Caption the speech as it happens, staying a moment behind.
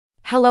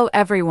Hello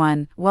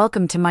everyone,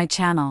 welcome to my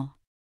channel.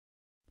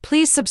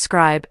 Please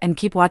subscribe and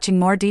keep watching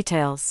more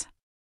details.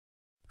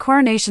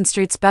 Coronation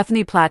Street's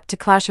Bethany Platt to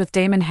clash with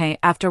Damon Hay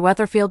after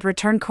Weatherfield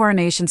return.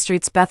 Coronation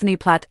Street's Bethany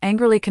Platt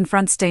angrily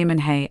confronts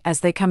Damon Hay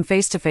as they come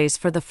face to face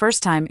for the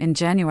first time in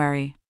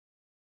January.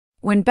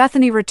 When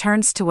Bethany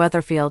returns to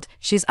Weatherfield,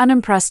 she's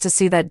unimpressed to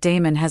see that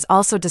Damon has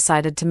also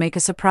decided to make a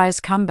surprise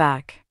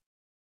comeback.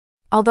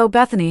 Although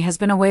Bethany has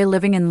been away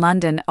living in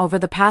London over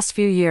the past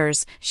few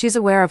years, she's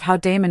aware of how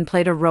Damon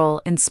played a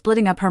role in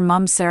splitting up her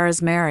mum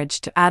Sarah's marriage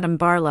to Adam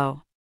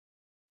Barlow.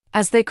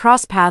 As they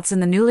cross paths in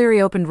the newly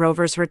reopened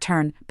Rover's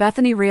return,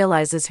 Bethany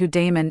realizes who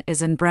Damon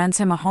is and brands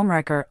him a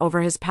homewrecker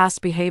over his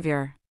past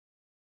behavior.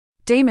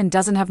 Damon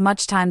doesn't have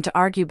much time to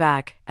argue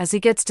back, as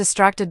he gets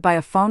distracted by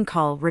a phone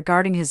call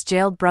regarding his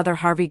jailed brother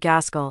Harvey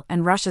Gaskell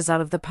and rushes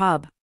out of the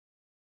pub.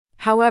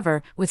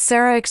 However, with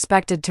Sarah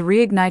expected to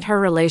reignite her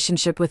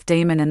relationship with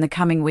Damon in the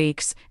coming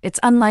weeks, it's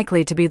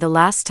unlikely to be the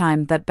last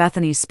time that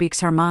Bethany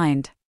speaks her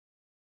mind.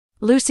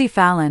 Lucy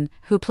Fallon,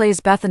 who plays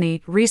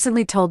Bethany,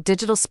 recently told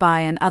Digital Spy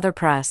and other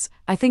press,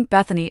 "I think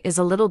Bethany is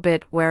a little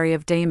bit wary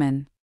of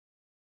Damon.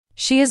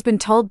 She has been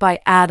told by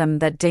Adam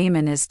that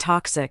Damon is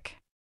toxic.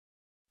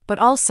 But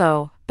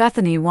also,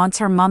 Bethany wants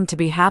her mum to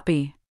be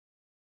happy."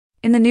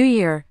 In the new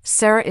year,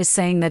 Sarah is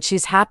saying that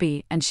she's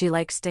happy and she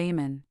likes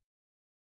Damon.